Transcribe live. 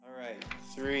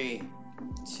3,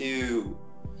 2,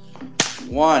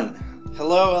 1.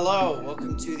 Hello.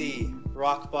 Welcome to the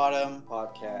Rock Bottom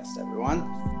Podcast, everyone.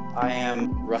 I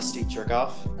am Rusty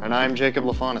Jerkoff. And I'm Jacob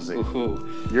LaFontaine.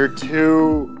 Woohoo. You're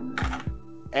two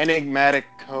enigmatic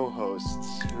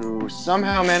co-hosts who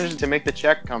somehow managed to make the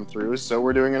check come through, so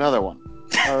we're doing another one.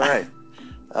 All right.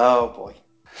 Oh, boy.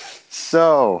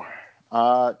 So,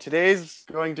 today's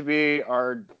going to be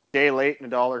our day late and a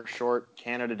dollar short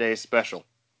Canada Day special.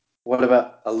 What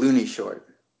about a loonie short?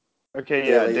 Okay,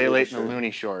 yeah, day late and a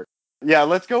loonie short. Yeah,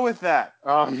 let's go with that.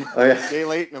 Day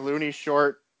late and a loonie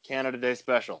short Canada Day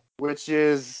special, which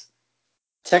is...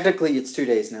 Technically, it's 2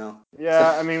 days now.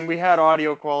 Yeah, I mean, we had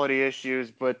audio quality issues,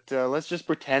 but let's just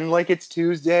pretend like it's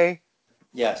Tuesday.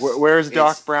 Yes. Where's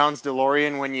Doc Brown's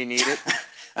DeLorean when you need it?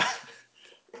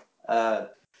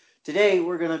 Today,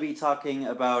 we're going to be talking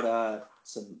about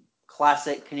some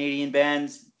classic Canadian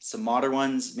bands, some modern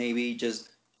ones, maybe just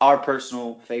our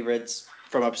personal favorites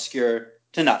from obscure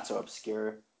to not so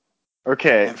obscure.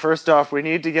 Okay, first off, we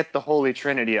need to get the Holy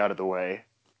Trinity out of the way,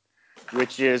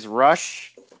 which is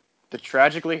Rush, The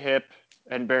Tragically Hip,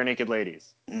 and Bare Naked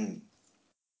Ladies.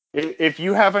 If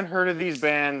you haven't heard of these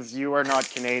bands, you are not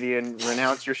Canadian.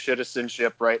 Renounce your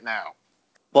citizenship right now.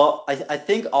 Well, I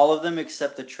think all of them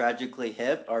except the Tragically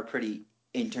Hip are pretty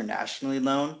internationally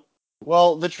known.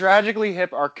 Well, the Tragically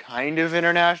Hip are kind of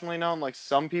internationally known. Like,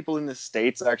 some people in the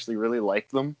States actually really like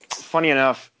them. Funny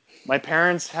enough, my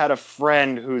parents had a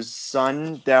friend whose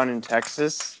son down in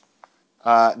Texas,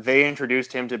 they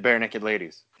introduced him to Bare Naked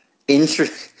Ladies. And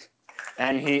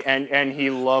he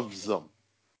loves them.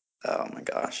 Oh my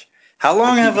gosh. How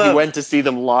long he went to see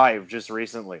them live just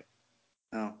recently.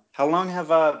 Oh. How long have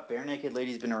Bare Naked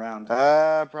Ladies been around?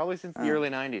 Probably since the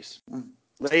early 90s.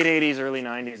 Late 80s, early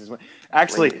 90s is when...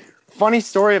 Actually, funny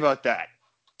story about that.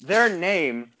 Their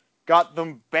name got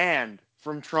them banned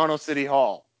from Toronto City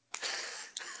Hall.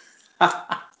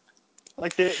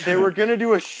 Like, they were going to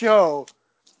do a show,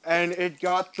 and it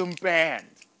got them banned.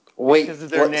 Because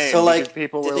of their name. So, because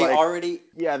people were like... already...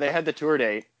 Yeah, they had the tour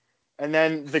date. And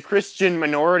then the Christian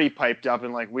minority piped up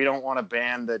and like, we don't want a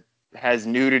band that has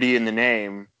nudity in the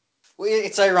name. Well,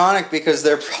 it's ironic because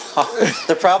they're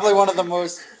probably one of the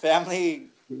most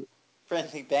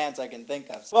family-friendly bands I can think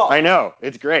of. Well, I know.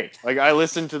 It's great. Like, I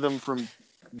listened to them from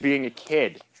being a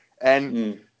kid.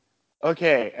 And,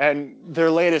 okay, and their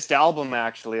latest album,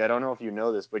 actually, I don't know if you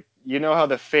know this, but you know how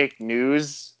the fake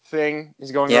news thing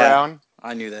is going around?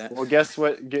 I knew that. Well, guess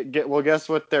what? Guess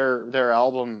what their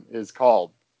album is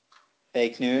called?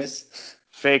 Fake news?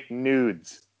 Fake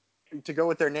nudes. To go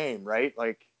with their name, right?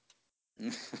 Like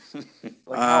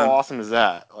how awesome is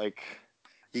that? Like,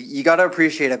 you got to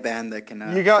appreciate a band that can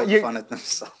poke fun at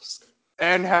themselves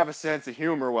and have a sense of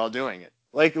humor while doing it.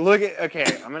 Like, I'm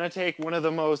gonna take one of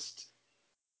the most,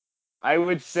 I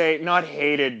would say, not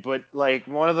hated, but like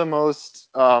one of the most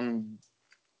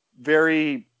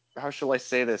very, how shall I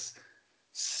say this,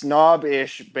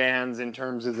 snob-ish bands in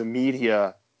terms of the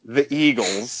media, the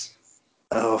Eagles.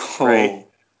 Oh, right.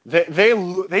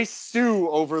 They sue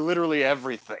over literally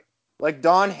everything. Like,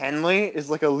 Don Henley is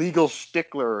like a legal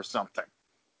stickler or something.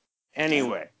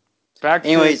 Anyway, back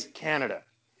to Canada.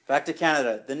 Back to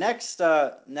Canada. The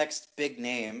next big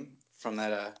name from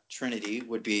that Trinity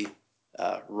would be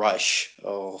Rush.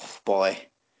 Oh, boy.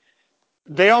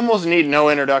 They almost need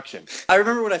no introduction. I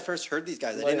remember when I first heard these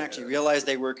guys, I didn't actually realize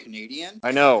they were Canadian.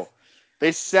 I know.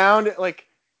 They sound like...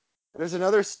 There's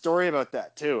another story about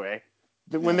that, too, eh?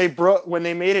 When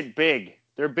they made it big...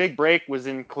 Their big break was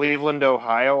in Cleveland,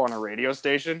 Ohio, on a radio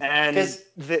station, and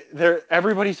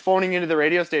everybody's phoning into the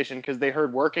radio station because they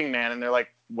heard Working Man, and they're like,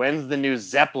 "When's the new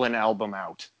Zeppelin album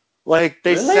out?" Like,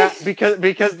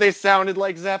 because they sounded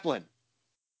like Zeppelin.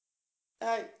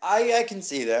 I can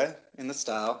see that in the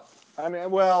style. I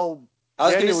mean, well,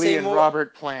 Geddy Lee and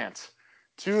Robert Plant,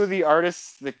 two of the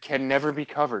artists that can never be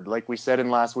covered, like we said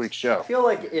in last week's show. I feel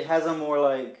like it has a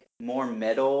more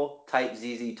metal type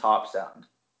ZZ Top sound.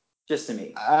 Just to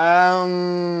me.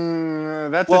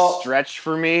 That's a stretch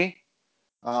for me.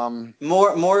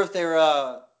 More of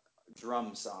their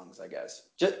drum songs, I guess.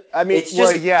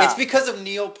 It's because of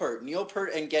Neil Peart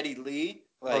and Geddy Lee.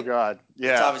 Like, oh God,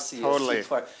 yeah, it's obviously totally. A huge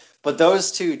part. But those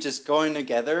two just going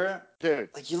together, dude.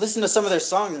 Like, you listen to some of their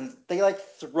songs and they like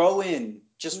throw in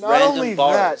just not random only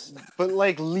bars. That, but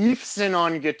like Leafson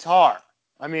on guitar.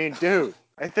 I mean, dude.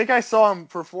 I think I saw him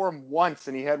perform once,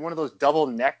 and he had one of those double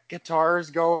neck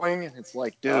guitars going, and it's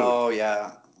like, dude. Oh,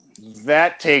 yeah.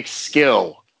 That takes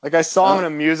skill. Like, I saw him in a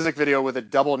music video with a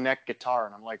double neck guitar,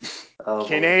 and I'm like,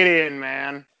 Canadian,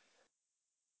 man.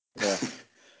 Yeah.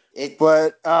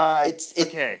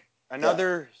 Okay.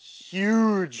 Another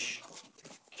huge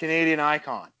Canadian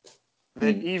icon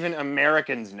that even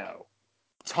Americans know.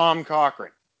 Tom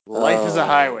Cochrane. Life is a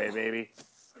highway, baby.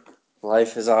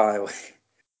 Life is a highway.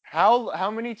 How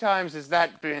many times has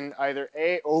that been either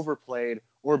A, overplayed,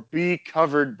 or B,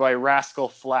 covered by Rascal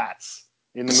Flatts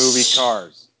in the movie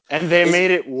Cars? And they made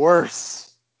it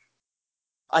worse.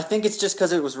 I think it's just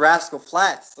because it was Rascal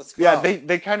Flatts. Let's go. Yeah,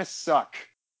 they kind of suck.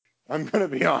 I'm going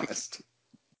to be honest.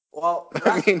 Well,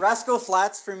 Rascal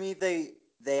Flatts, for me, they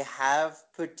have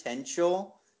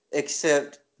potential,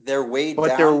 except they're weighed but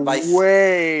down they're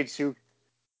way too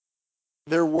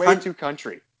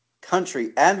country.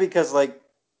 Country, and because like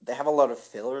they have a lot of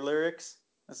filler lyrics.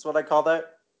 That's what I call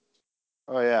that.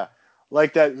 Oh yeah,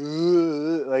 like that.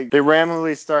 Like they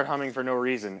randomly start humming for no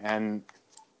reason, and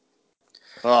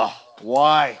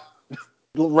why?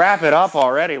 Wrap it up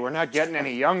already. We're not getting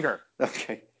any younger.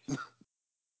 Okay.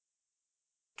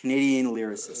 Canadian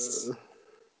lyricists,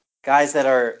 guys that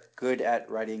are good at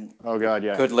writing. Oh god,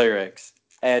 yeah. Good lyrics,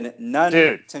 and none,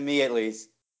 Dude, to me at least,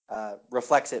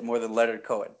 reflects it more than Leonard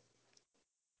Cohen.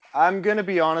 I'm gonna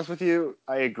be honest with you.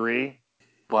 I agree.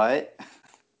 But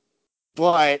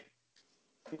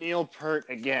Neil Peart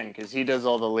again, because he does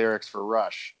all the lyrics for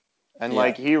Rush, and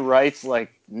like he writes like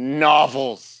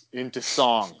novels into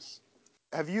songs.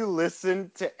 Have you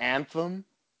listened to Anthem?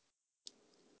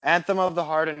 Anthem of the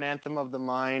Heart and Anthem of the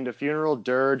Mind, a funeral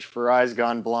dirge for eyes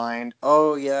gone blind.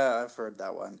 Oh yeah, I've heard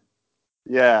that one.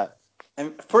 Yeah.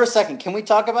 And for a second, can we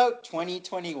talk about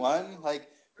 2021?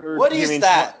 Like, what You is mean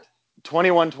that?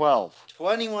 2112.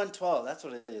 2112. That's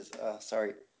what it is.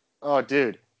 Sorry. Oh,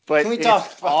 dude. But Can we it's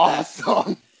talk about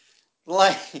awesome. That?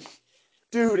 Like,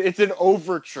 dude, it's an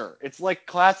overture. It's like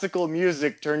classical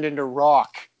music turned into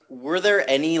rock. Were there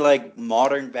any like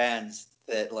modern bands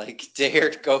that like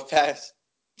dared go past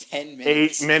 10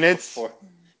 minutes? 8 minutes? Before?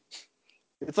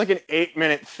 It's like an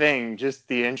 8-minute thing, just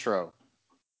the intro.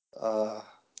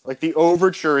 Like the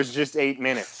overture is just 8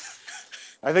 minutes.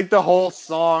 I think the whole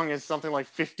song is something like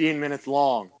 15 minutes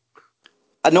long.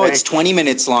 No, it's 20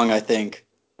 minutes long, I think.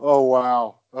 Oh,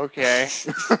 wow. Okay.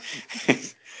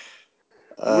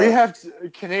 We have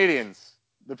Canadians,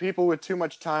 the people with too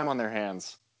much time on their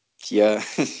hands. Yeah.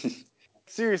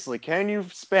 Seriously, can you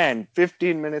spend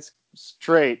 15 minutes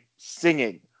straight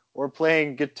singing or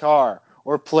playing guitar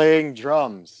or playing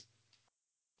drums?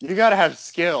 You gotta have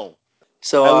skill.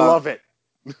 So I love it.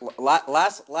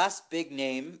 Last big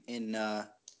name in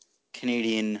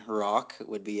Canadian rock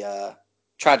would be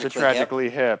Tragically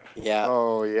Hip. Yeah.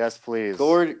 Oh yes, please.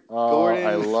 Gordon.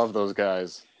 I love those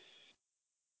guys.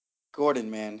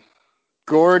 Gordon, man.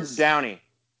 Gord Downey.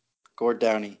 Gord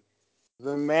Downey.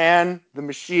 The man, the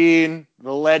machine,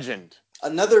 the legend.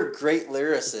 Another great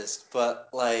lyricist, but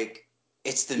like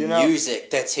it's the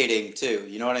music that's hitting too.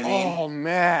 You know what I mean? Oh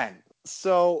man.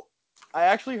 So I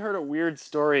actually heard a weird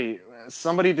story.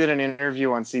 Somebody did an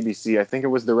interview on CBC. I think it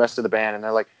was the rest of the band, and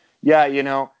they're like, "Yeah,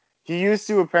 he used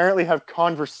to apparently have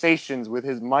conversations with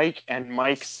his mic and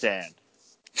mic stand."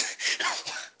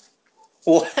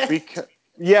 What?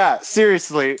 Yeah,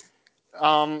 seriously.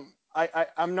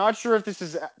 I'm not sure if this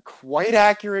is quite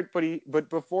accurate, but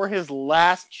before his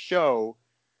last show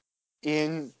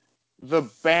in the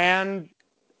band,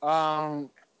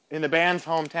 in the band's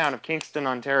hometown of Kingston,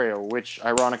 Ontario, which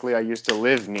ironically I used to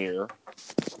live near.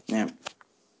 Yeah.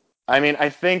 I mean, I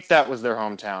think that was their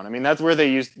hometown. I mean, that's where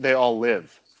they all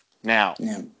live now.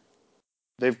 Yeah.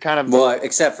 They've kind of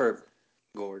except for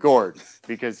Gord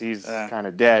because he's kind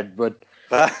of dead. But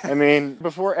I mean,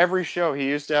 before every show, he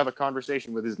used to have a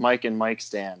conversation with his mic and mic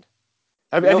stand.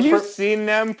 Have you seen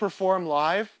them perform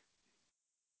live?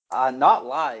 Not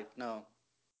live, no.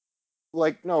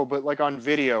 No, but like on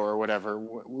video or whatever,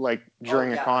 like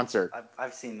during a concert.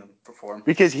 I've seen them perform.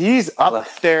 Because he's up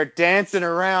there dancing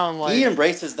around like he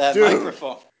embraces that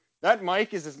microphone. That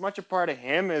mic is as much a part of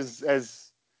him as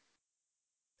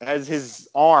his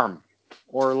arm,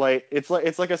 or like it's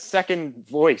like a second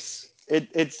voice.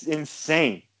 It's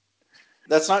insane.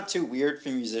 That's not too weird for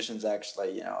musicians,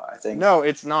 actually. I think. No,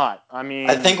 it's not. I mean,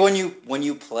 I think when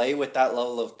you play with that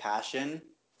level of passion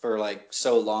for like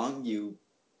so long,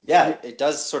 it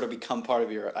does sort of become part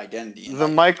of your identity. The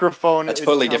microphone a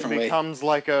totally different way becomes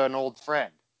like an old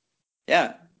friend.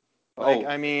 Yeah.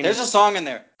 I mean, there's a song in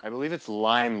there. I believe it's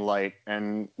Limelight,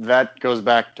 and that goes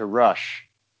back to Rush,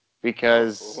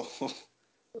 because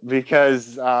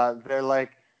they're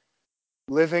like,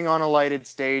 living on a lighted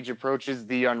stage approaches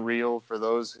the unreal for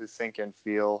those who think and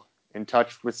feel, in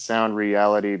touch with sound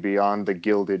reality beyond the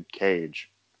gilded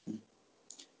cage.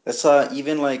 That's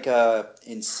even like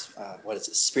in what is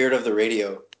it, Spirit of the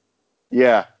Radio.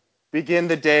 Yeah. Begin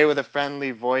the day with a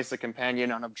friendly voice, a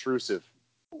companion unobtrusive.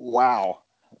 Wow.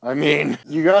 I mean,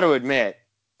 you got to admit,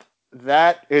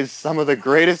 that is some of the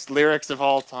greatest lyrics of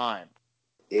all time.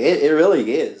 It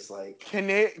really is. Like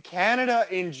Canada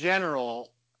in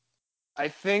general, I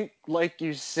think, like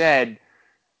you said,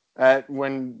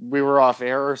 when we were off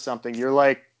air or something, you're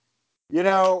like,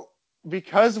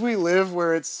 because we live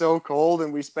where it's so cold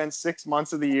and we spend 6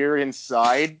 months of the year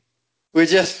inside, we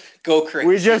just go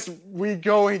crazy. We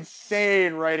go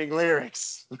insane writing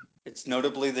lyrics. It's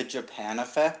notably the Japan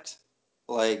effect.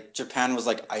 Like Japan was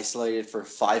like isolated for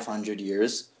 500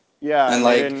 years. Yeah, And and they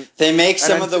like didn't. they make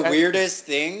some of the And weirdest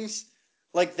things.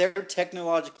 Like they're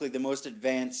technologically the most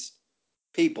advanced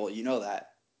people, you know that.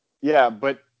 yeah,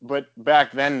 but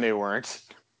back then they weren't.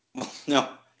 No.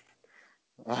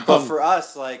 But Um, for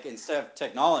us, like instead of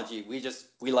technology,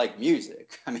 we like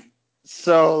music. I mean,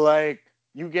 so like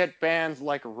you get bands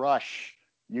like Rush,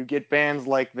 you get bands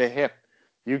like The Hip,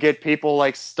 you get people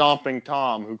like Stomping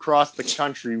Tom who cross the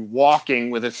country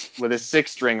walking with a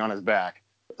six string on his back.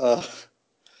 uh,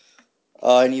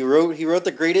 and he wrote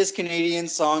the greatest Canadian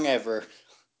song ever,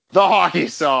 The hockey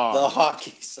the song.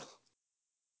 hockey song.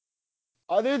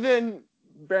 Other than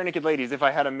Bare Naked Ladies, if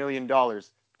I had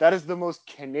 $1,000,000, that is the most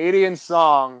Canadian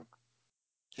song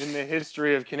in the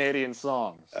history of Canadian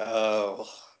songs. Oh,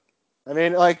 I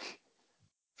mean, like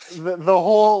the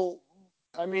whole.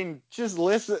 I mean, just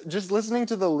listening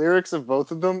to the lyrics of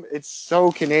both of them, it's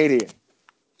so Canadian.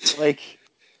 Like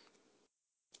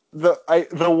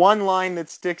the one line that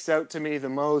sticks out to me the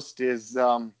most is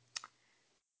oh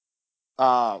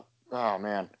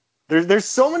man, there's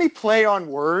so many play on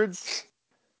words.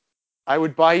 I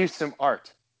would buy you some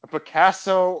art, a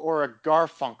Picasso or a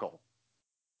Garfunkel.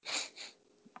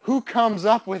 Who comes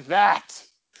up with that?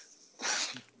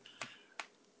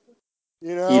 You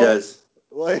he know, does.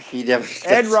 like He definitely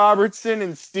Ed does. Robertson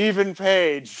and Stephen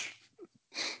Page.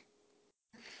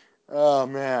 Oh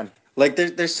man. Like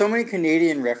there's so many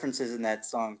Canadian references in that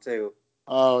song too.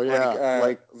 Oh Like yeah.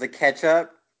 Like the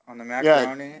ketchup on the yeah,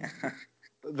 macaroni,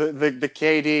 the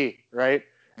KD, right?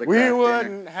 the We craft dinner.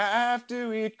 wouldn't have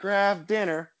to eat craft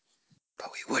dinner. But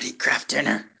we would eat craft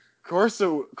dinner. Of course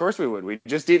we would. We'd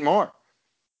just eat more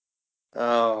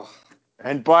Oh,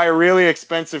 and buy really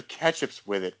expensive ketchups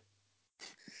with it.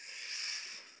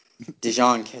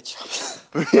 Dijon ketchup.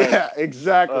 Like, Yeah,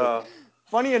 exactly. uh,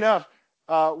 Funny enough,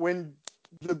 when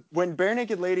Bare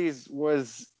Naked Ladies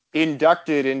was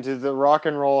inducted into the Rock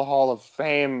and Roll Hall of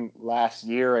Fame last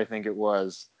year, I think it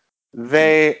was,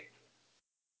 they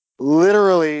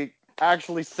literally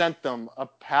actually sent them a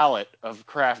pallet of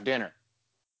craft dinner.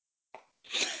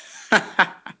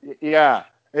 Yeah,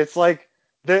 it's like,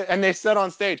 and they said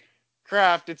on stage,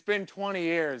 Kraft, it's been 20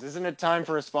 years. Isn't it time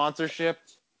for a sponsorship?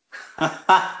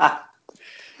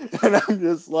 And I'm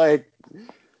just like,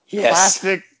 yes,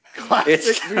 it's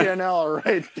classic BNL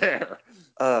right there.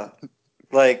 uh,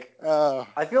 like Uh,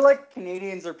 I feel like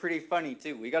Canadians are pretty funny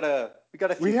too. We got a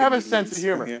few we have a sense of Canadians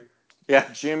humor. here. Yeah,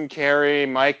 Jim Carrey,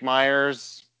 Mike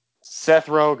Myers, Seth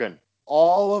Rogen.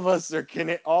 All of us are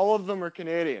all of them are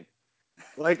Canadian.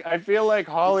 Like I feel like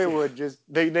Hollywood just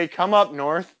they come up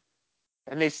north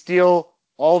and they steal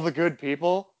all the good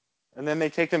people and then they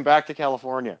take them back to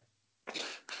California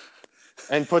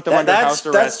and put them under house that's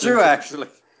arrest true until actually.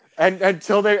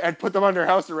 and put them under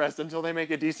house arrest until they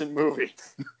make a decent movie.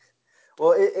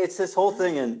 Well, it's this whole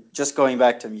thing, and just going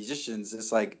back to musicians,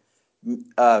 it's like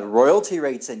royalty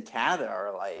rates in Canada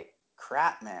are like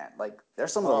crap, man. Like they're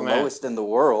some of the Oh man, lowest in the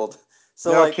world.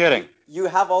 So no like kidding. you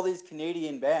have all these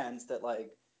Canadian bands that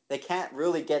like they can't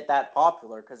really get that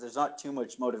popular because there's not too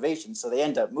much motivation. So they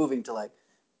end up moving to like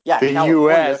yeah, The California,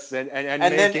 U.S. and and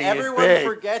then making it everyone big.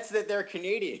 forgets that they're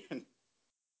Canadian.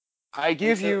 I And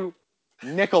give so you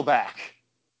Nickelback.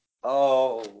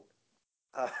 oh.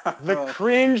 The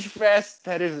cringe fest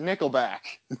that is Nickelback.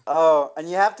 Oh, and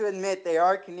you have to admit they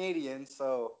are Canadian,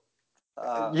 so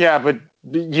uh, Yeah, but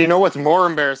you know what's more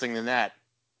embarrassing than that?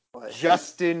 what?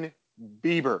 Justin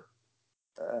Bieber.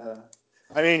 uh,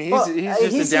 I mean, well, he's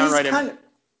just a downright.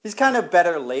 he's kind of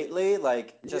better lately,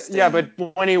 like just Yeah, but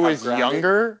in when he how was grounded.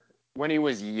 younger,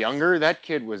 that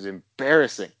kid was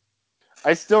embarrassing.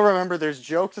 I still remember there's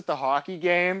jokes at the hockey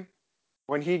game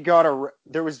when he got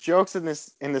there was jokes in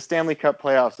the Stanley Cup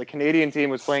playoffs. The Canadian team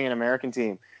was playing an American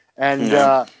team, and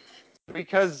Yeah.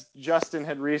 because Justin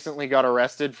had recently got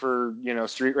arrested for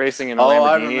street racing in a Oh, I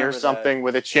Lamborghini or remember that. something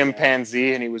with a Yeah,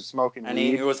 chimpanzee, and he was smoking and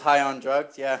he weed. was high on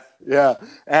drugs. Yeah. Yeah,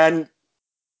 and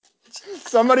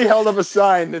somebody held up a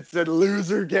sign that said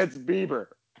 "Loser gets Bieber,"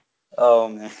 Oh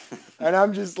man. and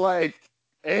I'm just like,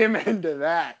 amen to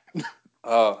that.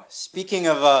 Oh, speaking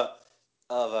of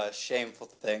shameful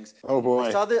things, Oh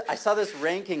boy. I saw this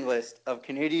ranking list of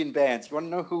Canadian bands. You want to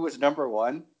know who was number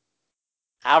one?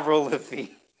 Avril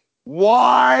Lavigne.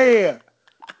 Why?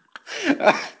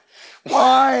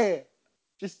 Why?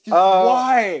 Just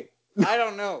why? I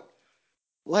don't know.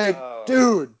 Like,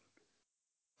 dude,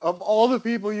 of all the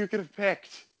people you could have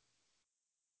picked.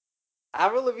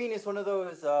 Avril Lavigne is one of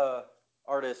those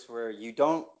artists where you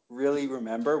don't really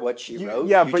remember what she wrote.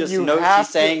 Yeah, You but just you know have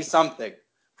she's saying to, something.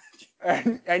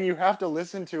 and you have to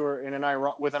listen to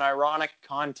her with an ironic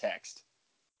context.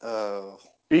 Oh.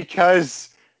 Because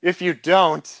if you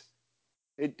don't,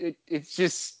 it's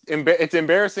just it's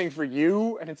embarrassing for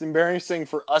you, and it's embarrassing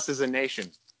for us as a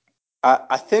nation.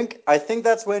 I think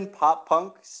that's when pop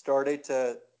punk started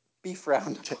to be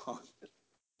frowned upon.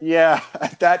 Yeah, I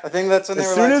think that's when they as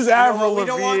were soon like, as you know Avril what, we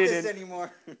don't want this Lavigne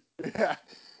anymore. yeah,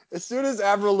 as soon as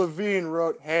Avril Lavigne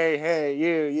wrote, "Hey,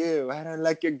 you, I don't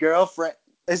like your girlfriend,"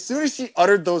 as soon as she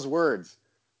uttered those words,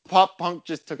 pop punk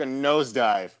just took a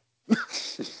nosedive,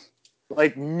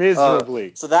 like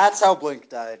miserably. So that's how Blink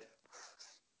died.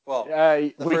 Well,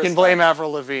 the We can first blame time.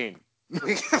 Avril Lavigne.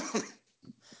 We can,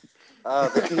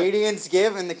 the Canadians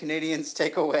give and the Canadians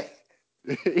take away.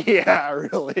 Yeah,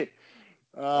 really.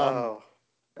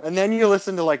 And then you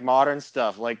listen to like modern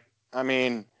stuff. Like, I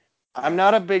mean, I'm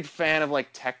not a big fan of like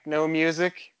techno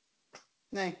music.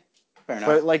 Nah, fair enough.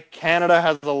 But like Canada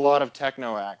has a lot of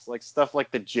techno acts, like stuff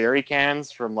like the Jerry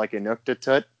Cans from like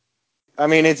Inuktitut. I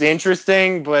mean, it's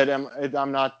interesting, but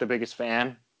I'm not the biggest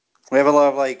fan. We have a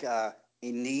lot of like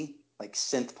indie, like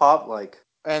synth pop, like.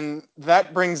 And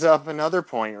that brings up another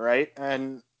point, right?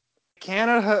 And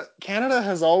Canada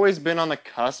has always been on the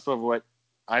cusp of what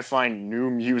I find new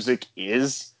music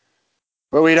is,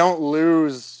 but we don't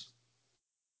lose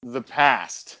the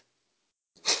past.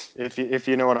 If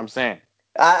you know what I'm saying.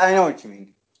 I know what you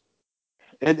mean.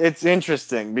 It's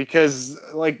interesting because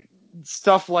like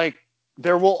stuff like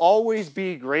there will always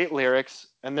be great lyrics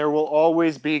and there will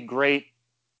always be great,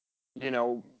 you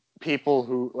know, people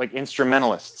who like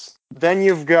instrumentalists. Then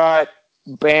you've got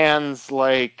bands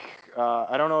like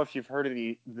I don't know if you've heard of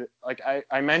the like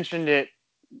I mentioned it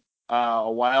a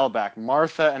while back,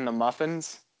 Martha and the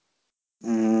Muffins.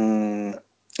 It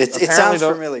Apparently sounds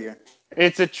though, familiar.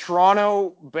 it's a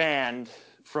Toronto band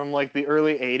from like the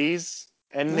early 80s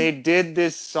and they did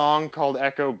this song called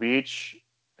Echo Beach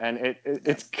and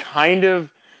it's kind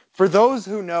of for those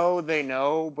who know they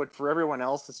know but for everyone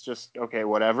else it's just okay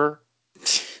whatever.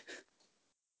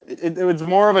 It was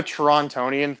more of a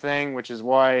Torontonian thing, which is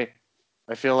why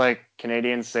I feel like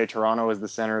Canadians say Toronto is the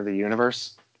center of the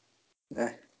universe.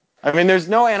 I mean, there's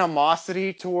no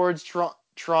animosity towards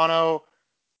Toronto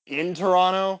in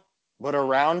Toronto, but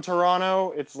around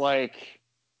Toronto, it's like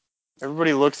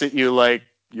everybody looks at you like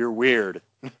you're weird.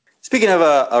 Speaking of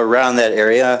around that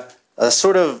area,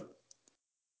 sort of.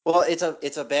 Well,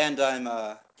 it's a band I'm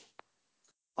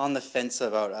on the fence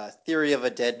about. Theory of a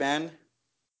Dead Man.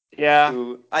 Yeah.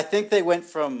 Who I think they went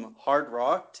from hard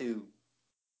rock to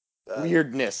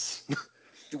weirdness.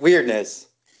 Weirdness.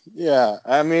 Yeah,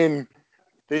 I mean,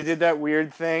 they did that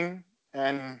weird thing,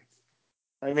 and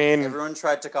I mean, everyone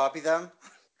tried to copy them.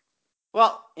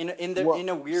 Well, in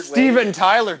a weird Steven way.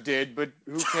 Tyler did, but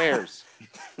who cares?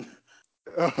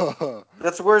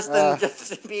 That's worse than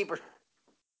Justin Bieber.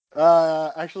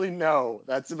 Actually, no.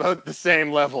 That's about the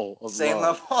same level of same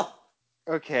low. level.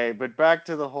 Okay, but back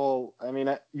to the whole. I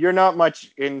mean, you're not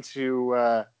much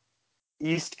into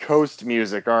East Coast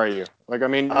music, are you? Like, I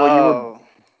mean, well, you were.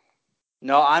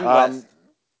 No, I'm West.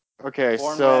 Okay,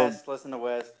 Born so. West, listen to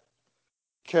West.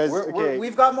 Because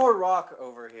we've got more rock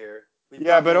over here.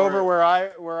 But over where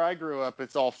I grew up,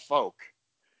 it's all folk.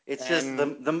 It's just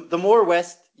the more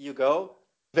west you go,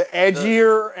 the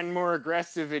edgier and more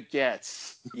aggressive it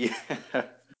gets. Yeah.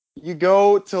 You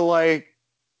go to like,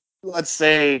 let's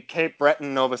say Cape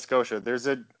Breton, Nova Scotia. There's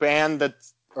a band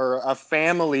or a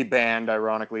family band,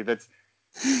 ironically, that's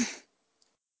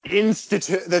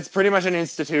pretty much an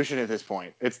institution at this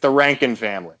point. It's the Rankin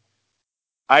family.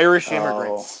 Irish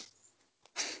immigrants.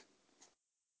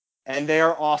 And they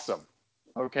are awesome.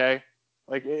 Okay?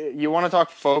 Like, you want to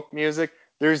talk folk music?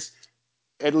 There's,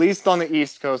 at least on the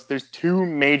East Coast, there's two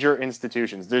major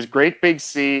institutions. There's Great Big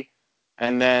Sea,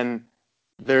 and then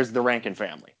there's the Rankin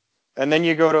family. And then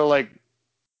you go to, like,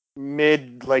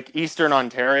 Eastern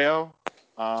Ontario.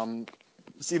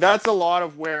 See, that's a lot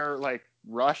of where, like,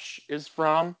 Rush is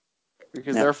from,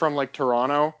 because they're from, like,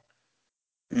 Toronto.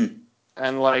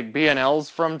 And, like, BNL's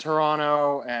from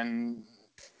Toronto, and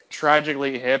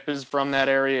Tragically Hip is from that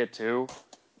area, too.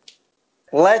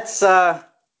 Let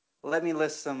me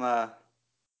list some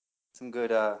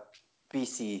good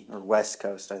BC or West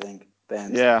Coast, I think,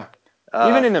 bands. Yeah.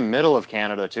 Even in the middle of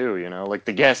Canada, too, you know, like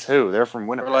the Guess Who, they're from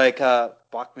Winnipeg. Or like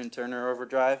Bachman Turner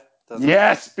Overdrive.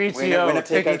 Yes, BTO, Winnipeg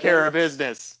taking got care big. of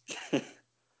business.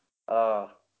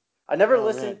 I never Oh,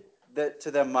 listened man.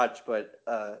 to them much, but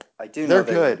I do know They're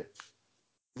they were.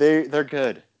 good. They're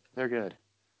good. They're good.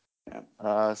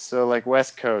 Yeah. So like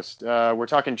West Coast, we're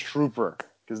talking Trooper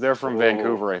because they're from Oh.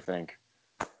 Vancouver, I think.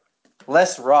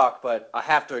 Less rock, but I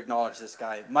have to acknowledge this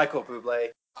guy, Michael Bublé.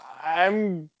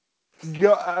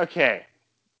 Okay.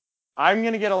 I'm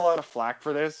gonna get a lot of flack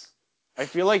for this. I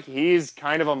feel like he's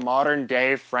kind of a modern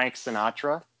day Frank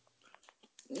Sinatra.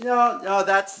 No,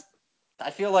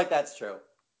 I feel like that's true.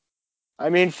 I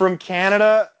mean, from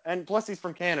Canada, and plus he's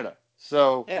from Canada.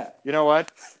 So, Yeah. you know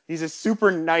what? He's a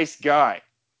super nice guy.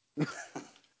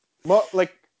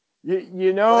 Like, you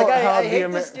Like know how I hate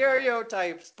the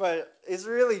stereotypes, but it's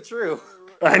really true.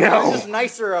 I We're know. just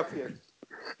nicer up here.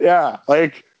 Yeah,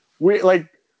 like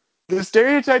the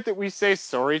stereotype that we say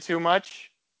sorry too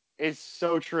much is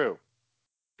so true.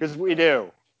 Because we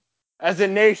do. As a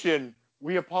nation,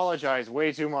 we apologize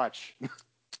way too much.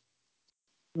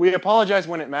 We apologize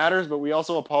when it matters, but we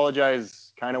also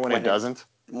apologize kind of when it doesn't.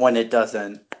 When it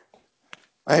doesn't.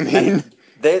 I mean, And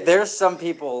there's some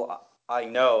people I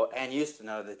know and used to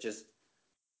know that just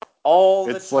all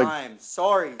the it's like time,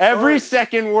 sorry. every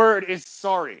second word is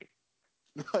sorry.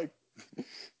 Like,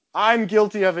 I'm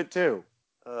guilty of it too.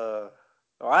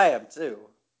 I am too.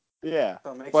 Yeah,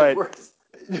 So it makes it but worse.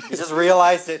 You just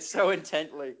realize it so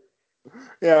intently.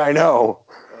 yeah, I know.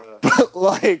 Uh, But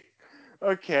like,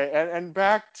 okay, and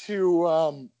back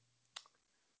to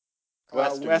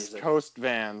Western West music. Coast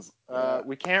vans. Yeah.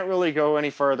 We can't really go any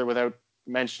further without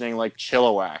mentioning like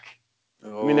Chilliwack. I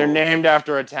mean, they're Oh. named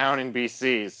after a town in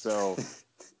BC, so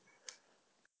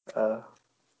uh,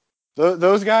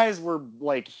 those guys were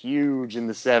like huge in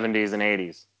the 70s and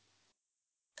 80s.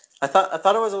 I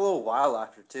thought it was a little while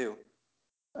after too.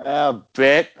 A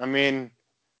bit. I mean,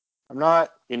 I'm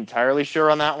not entirely sure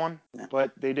on that one, Yeah.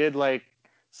 but they did like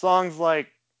songs like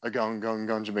 "A Gone Gone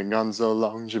Gone, She Been Gone So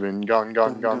Long, She Been Gone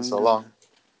Gone Dun, Gone dun, So dun. Long."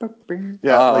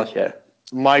 Yeah, Oh, like okay.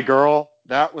 "My Girl,"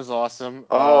 that was awesome.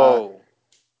 Oh.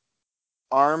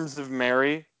 "Arms of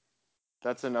Mary,"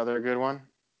 that's another good one.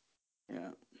 Yeah.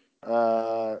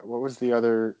 What was the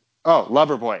other? Oh,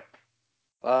 "Loverboy."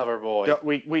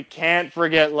 Loverboy. We can't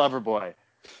forget "Loverboy,"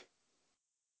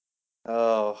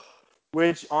 Oh.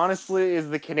 which honestly is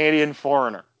the Canadian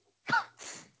Foreigner.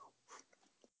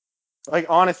 Like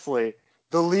honestly,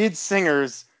 the lead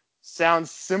singers sound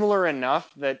similar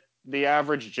enough that the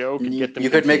average Joe could get them You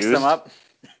could mix them confused. up.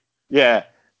 Yeah.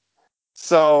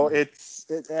 So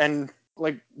and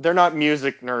like they're not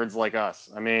music nerds like us.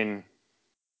 I mean,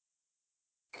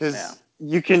 Yeah.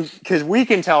 because we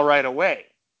can tell right away,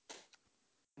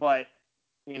 but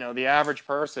the average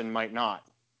person might not.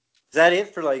 Is that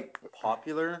it for like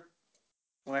popular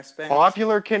West bands?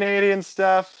 Popular Canadian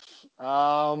stuff.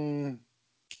 Um,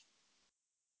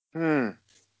 hmm.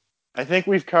 I think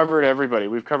we've covered everybody.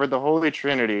 We've covered the Holy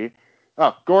Trinity.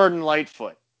 Oh, Gordon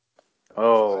Lightfoot.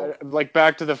 Oh. Like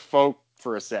back to the folk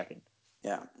for a second.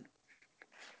 Yeah.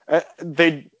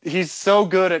 He's so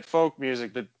good at folk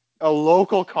music that a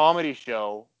local comedy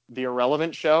show, The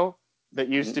Irrelevant Show, that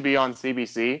used to be on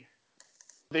CBC,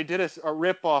 they did a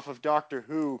rip-off of Doctor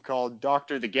Who called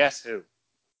Doctor the Guess Who.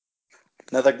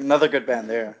 Another good band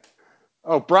there.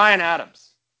 Oh, Bryan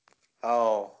Adams.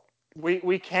 Oh.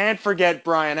 We can't forget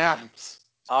Bryan Adams.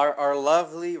 Our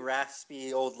lovely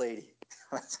raspy old lady.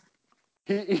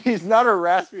 He's not a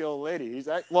raspy old lady. He's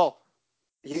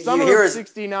You Summer hear of his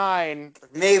 '69.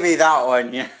 maybe that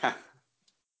one, yeah.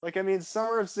 Like I mean,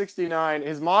 Summer of '69.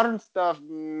 His modern stuff,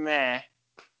 meh.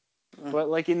 But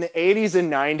like in the '80s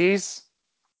and '90s,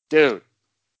 dude,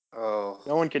 Oh,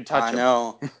 no one could touch I him.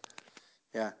 know.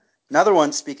 Yeah. Another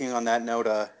one speaking on that note,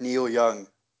 Neil Young.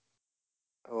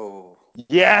 Oh.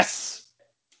 Yes!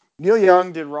 Neil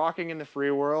Young did Rocking in the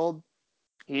Free World.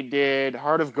 He did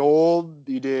Heart of Gold.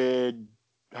 He did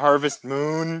Harvest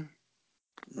Moon,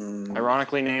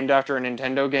 ironically named after a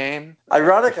Nintendo game.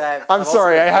 Ironic, I'm I've also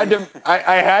sorry, been I had playing. to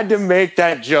I had to make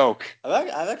that joke. I've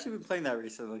actually been playing that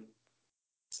recently.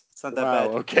 It's not that Wow,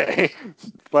 bad. okay.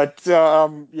 But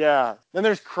yeah. Then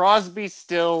there's Crosby,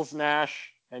 Stills,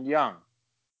 Nash, and Young.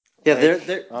 Yeah,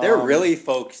 Like they're really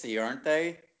folksy, aren't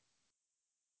they?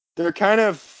 they're kind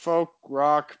of folk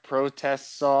rock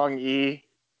protest song y.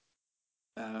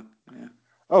 Yeah.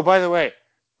 Oh, by the way,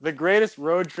 the greatest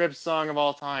road trip song of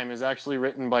all time is actually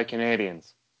written by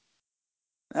Canadians.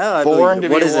 Oh, I believe Born it. to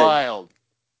What be is it? wild.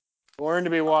 Born to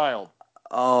be wild.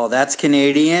 Oh, that's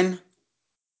Canadian.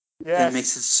 That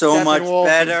makes it Yes, so much Steppenwolf is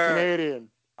better. Canadian.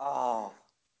 Oh,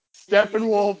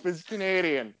 Steppenwolf is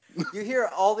Canadian. you hear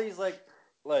all these like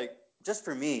just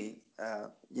for me,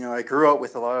 I grew up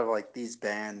with a lot of like these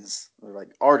bands or like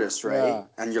artists, right? Yeah.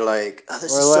 And you're like, oh,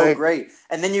 this Or is so like, great.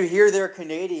 And then you hear they're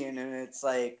Canadian, and it's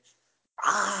like,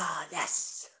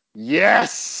 yes,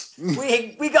 yes.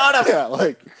 we got him. Yeah,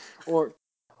 like, or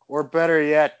better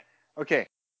yet, okay,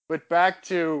 but back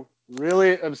to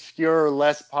really obscure,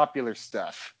 less popular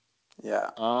stuff. Yeah.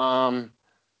 I'm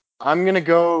gonna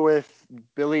go with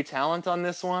Billy Talent on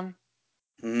this one.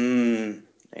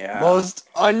 Yeah. Most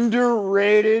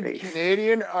underrated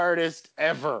Canadian artist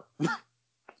ever.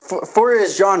 For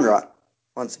his genre,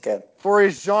 once again. For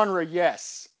his genre,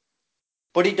 yes.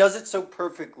 But he does it so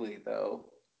perfectly, though.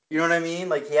 You know what I mean?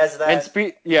 Like he has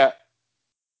And yeah,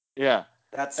 yeah.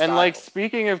 that And like style.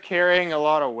 speaking of carrying a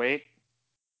lot of weight,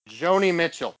 Joni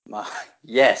Mitchell.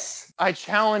 Yes. I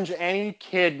challenge any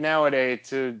kid nowadays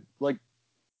to like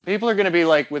people are going to be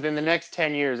like within the next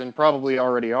 10 years and probably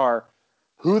already are,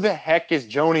 who the heck is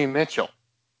Joni Mitchell?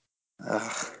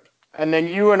 Ugh. And then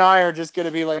you and I are just going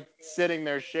to be like sitting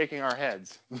there shaking our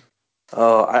heads.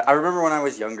 Oh, I remember when I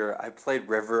was younger, I played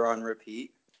River on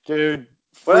repeat. Dude,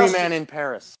 What Free else? Man in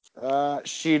Paris.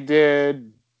 She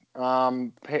did Big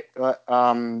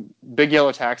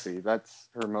Yellow Taxi. That's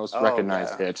her most Oh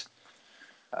recognized yeah. hit.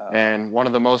 And one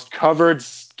of the most covered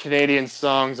Canadian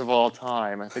songs of all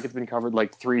time. I think it's been covered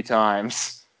like 3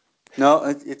 times. No,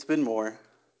 it's been more.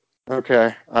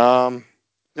 Okay. No.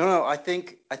 I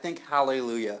think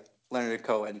Hallelujah, Leonard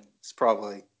Cohen is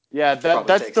probably Yeah, probably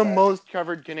that's takes the that. most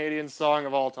covered Canadian song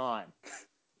of all time.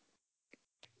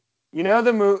 You know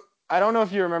the I don't know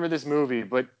if you remember this movie,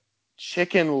 but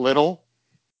Chicken Little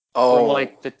from Oh.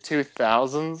 like the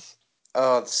 2000s.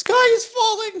 The sky is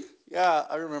falling. Yeah,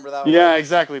 I remember that Yeah, one.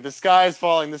 exactly. The sky is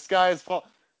falling. The sky is falling.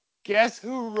 Guess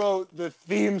who wrote the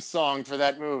theme song for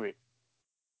that movie?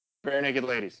 Bare Naked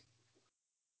Ladies.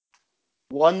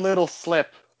 One Little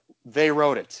Slip, they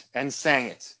wrote it and sang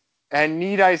it. And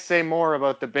need I say more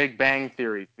about the Big Bang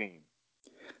Theory theme?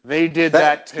 They did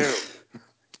that That too.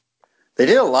 they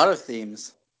did a lot of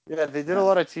themes. Yeah, they did a Yeah.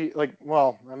 lot of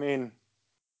well, I mean,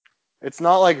 it's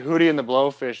not like Hootie and the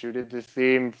Blowfish who did the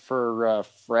theme for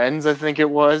Friends, I think it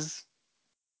was.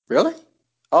 Really?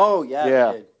 Oh yeah, they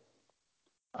Yeah. did.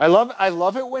 I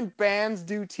love it when bands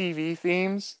do TV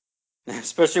themes.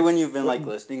 Especially when you've been like And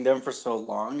listening to them for so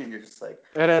long, and you're just like,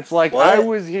 it's like I what?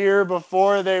 was here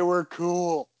before they were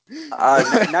cool.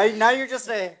 Now you're just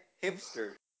a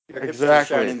hipster. Your hipster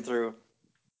Exactly. shining through.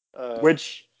 Uh,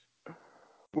 Which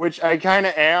I kind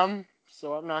of am,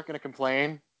 so I'm not going to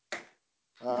complain.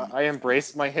 I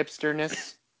embrace my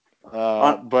hipsterness.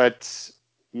 on But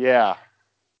yeah.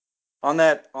 on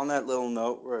that little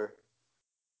note, where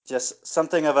just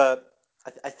something of a,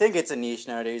 I think it's a niche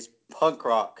nowadays, punk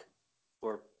rock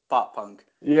or pop punk.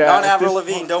 Yeah, Not at Avril this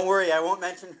Lavigne. point. Don't worry, I won't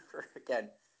mention her again.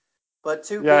 But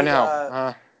two Yeah, big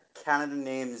no. Canada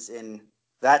names in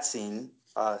that scene: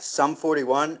 Sum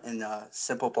 41 and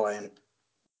Simple Plan.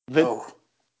 The Oh,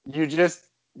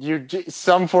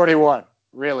 Sum 41.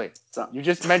 Really? so, You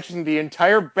just mentioned the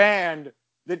entire band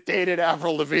that dated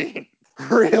Avril Lavigne.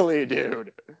 Really,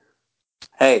 dude.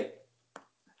 hey,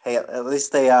 at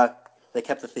least they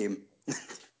kept the theme.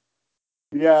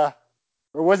 Yeah.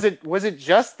 Or was it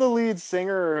just the lead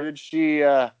singer, or did she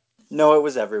No, it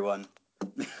was everyone.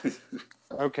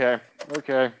 Okay.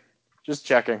 Okay. Just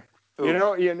checking. You Ooh.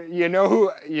 know you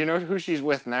know who she's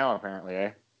with now apparently,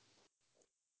 eh?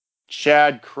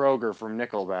 Chad Kroger from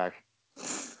Nickelback.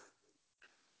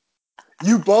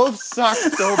 You both suck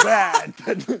so bad.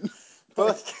 Like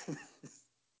Both.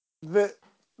 the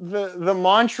the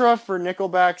mantra for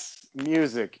Nickelback's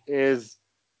music is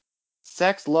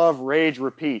sex, love, rage,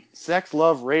 repeat. Sex,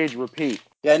 love, rage, repeat.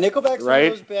 Yeah, Nickelback's one of Right?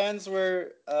 those bands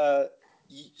where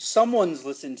someone's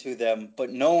listened to them, but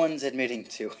no one's admitting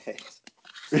to it.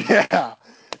 Yeah.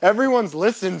 Everyone's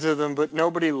listened to them, but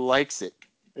nobody likes it.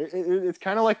 It's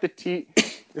kind of like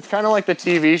it's kind of like the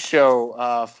TV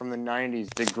show from the '90s,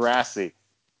 Degrassi.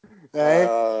 Eh?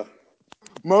 Uh,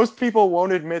 Most people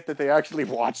won't admit that they actually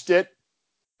watched it.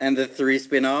 and the 3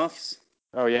 spin-offs.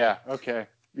 Oh yeah, okay,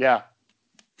 yeah.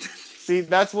 See,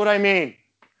 that's what I mean.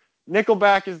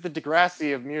 Nickelback is the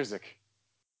Degrassi of music.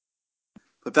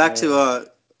 But back to Uh,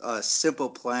 a Simple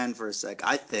Plan for a sec.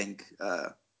 I think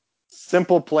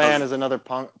Simple Plan of is another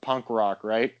punk rock,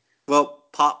 right? well,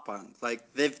 pop punk.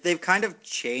 Like they've kind of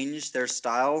changed their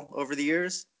style over the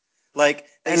years. Like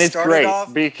And it's great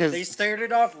because they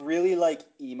started off really like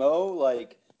emo,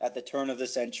 like at the turn of the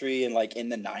century and like in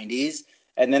the 90s,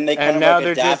 and then they kind and of like now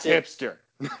they're just adapted.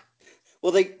 hipster.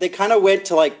 Well, they kind of went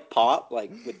to like pop,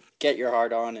 like with Get Your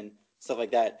Heart On and stuff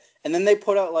like that. And then they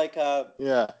put out like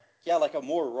Yeah. Yeah, like a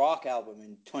more rock album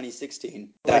in 2016.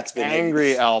 Like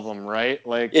angry album, right?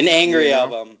 Like an angry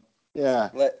album. Yeah.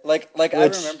 Like I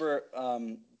remember,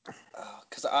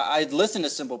 because I'd listened to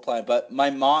Simple Plan, but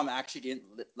my mom actually didn't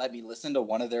let me listen to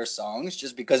one of their songs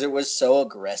just because it was so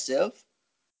aggressive.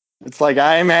 It's like,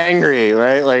 I'm angry,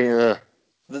 right? Like,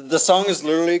 the song is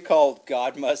literally called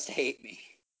 "God Must Hate Me."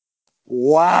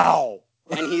 Wow.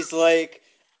 And he's like,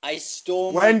 I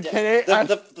stole my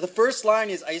the first line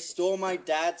is, I stole my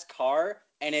dad's car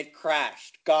and it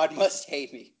crashed. God must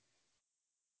hate me.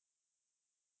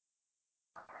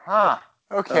 Huh.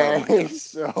 Okay. Oh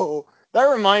so that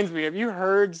reminds me, have you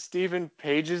heard Stephen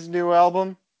Page's new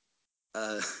album?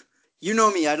 You know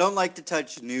me, I don't like to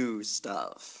touch new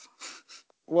stuff.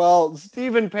 Well,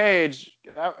 Stephen Page,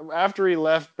 after he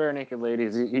left Bare Naked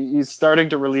Ladies, he's starting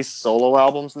to release solo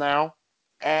albums now.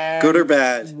 And good or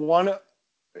bad?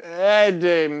 Hit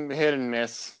and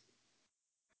miss.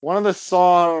 One of the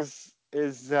songs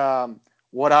is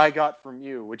 "What I Got from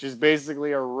You," which is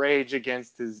basically a rage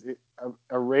against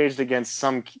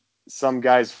some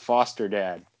guy's foster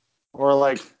dad. Or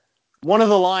like, one of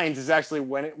the lines is actually,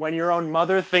 when your own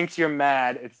mother thinks you're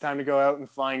mad, it's time to go out and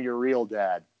find your real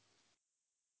dad.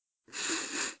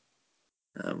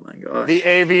 Oh my gosh. The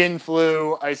avian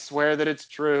flu, I swear that it's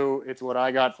true. It's what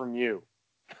I got from you.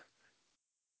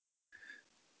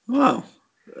 Wow.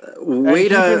 And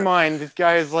keep in mind, this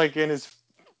guy is like in his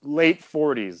late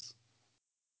 40s.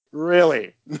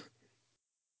 Really.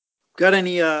 Got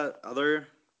any other,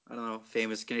 I don't know,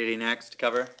 famous Canadian acts to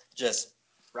cover? Just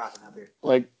wrapping up here.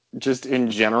 Like, just in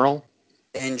general?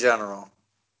 In general.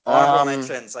 Honorable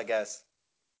mentions, I guess.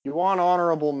 You want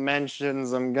honorable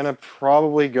mentions, I'm gonna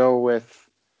probably go with...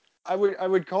 I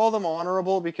would call them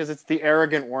honorable because it's the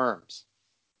Arrogant Worms.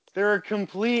 They're a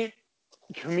complete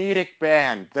comedic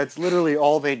band. That's literally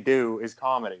all they do is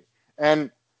comedy.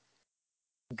 And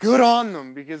good on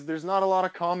them, because there's not a lot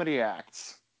of comedy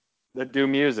acts that do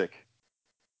music.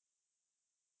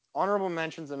 Honorable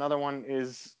mentions, another one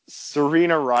is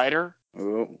Serena Ryder.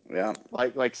 Oh, yeah.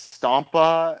 Like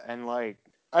Stompa, and like,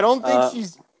 I don't think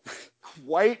she's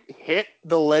quite hit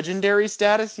the legendary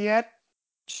status yet.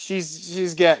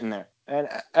 She's getting there. And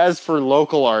as for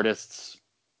local artists,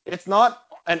 it's not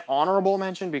an honorable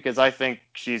mention because I think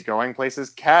she's going places.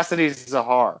 Cassidy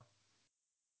Zahar.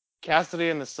 Cassidy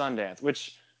and the Sundance,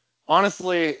 which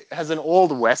honestly has an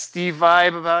old Westy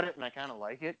vibe about it, and I kind of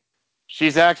like it.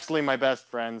 She's actually my best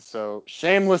friend, so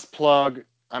shameless plug.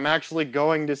 I'm actually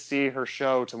going to see her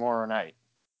show tomorrow night.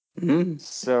 Mm-hmm.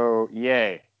 So,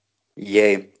 yay.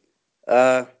 Yay.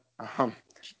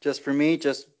 Just for me,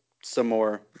 just some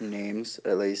more names,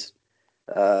 at least.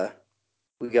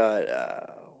 We got,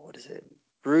 what is it?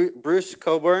 Bruce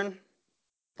Coburn?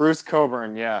 Bruce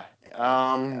Coburn, yeah.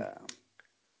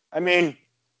 I mean,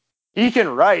 he can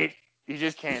write, he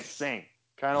just can't sing.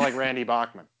 Kind of like Randy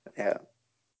Bachman. Yeah.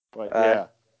 But, yeah.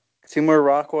 Two more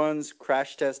rock ones,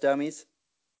 Crash Test Dummies.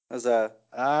 That was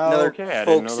another okay, I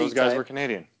didn't know those guys were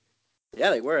Canadian. Yeah,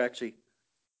 they were, actually.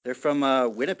 They're from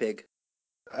Winnipeg.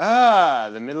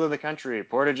 The middle of the country.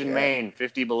 Portage in Maine,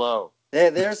 50 below.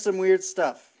 There's some weird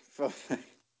stuff.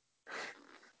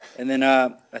 And then,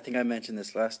 I think I mentioned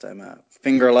this last time,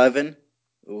 Finger 11.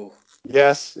 Ooh.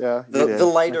 Yes, yeah. The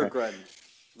lighter grunge.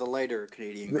 The lighter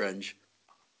Canadian grunge.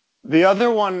 The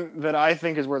other one that I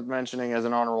think is worth mentioning as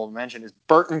an honorable mention is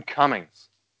Burton Cummings.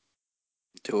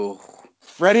 Ooh.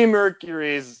 Freddie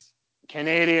Mercury's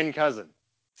Canadian cousin.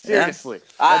 Seriously.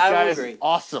 Yeah? That guy is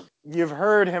awesome. You've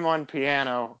heard him on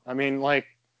piano. I mean, like,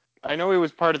 I know he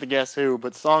was part of the Guess Who,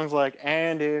 but songs like,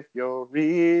 and if you're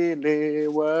really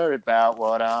worried about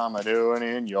what I'm doing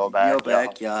in your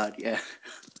backyard. Yeah.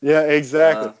 Yeah,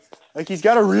 exactly. Like, he's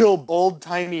got a real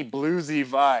old-timey bluesy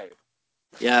vibe.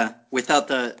 Yeah, without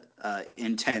the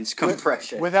intense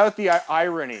compression. Without the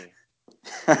irony.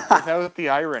 Without the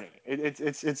irony.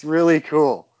 It's really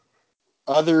cool.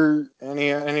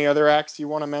 Any other acts you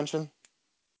want to mention?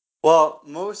 Well,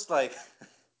 most like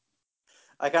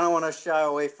I kind of want to shy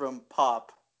away from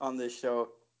pop on this show.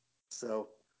 So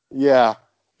yeah,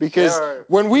 because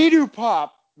when we do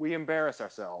pop, we embarrass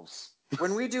ourselves.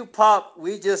 When we do pop,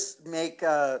 we just make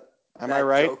Am I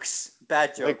right?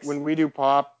 Bad jokes. Like when we do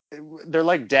pop, they're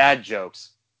like dad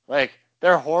jokes. Like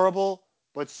they're horrible,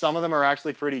 but some of them are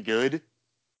actually pretty good.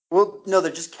 Well, no,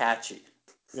 they're just catchy.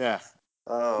 Yeah.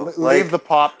 Leave the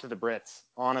pop to the Brits,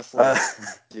 honestly.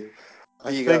 You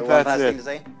got one last thing to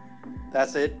say?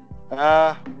 That's it?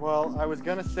 Well, I was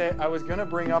gonna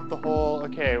bring up the whole,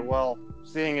 okay, well,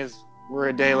 seeing as we're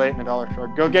a day late and a dollar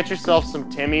short, go get yourself some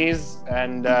Timmies,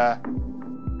 and,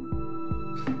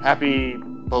 happy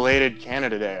belated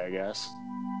Canada Day, I guess.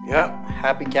 Yep.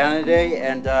 Happy Canada Day,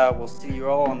 and we'll see you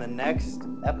all on the next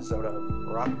episode of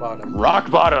Rock Bottom. Rock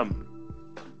bottom.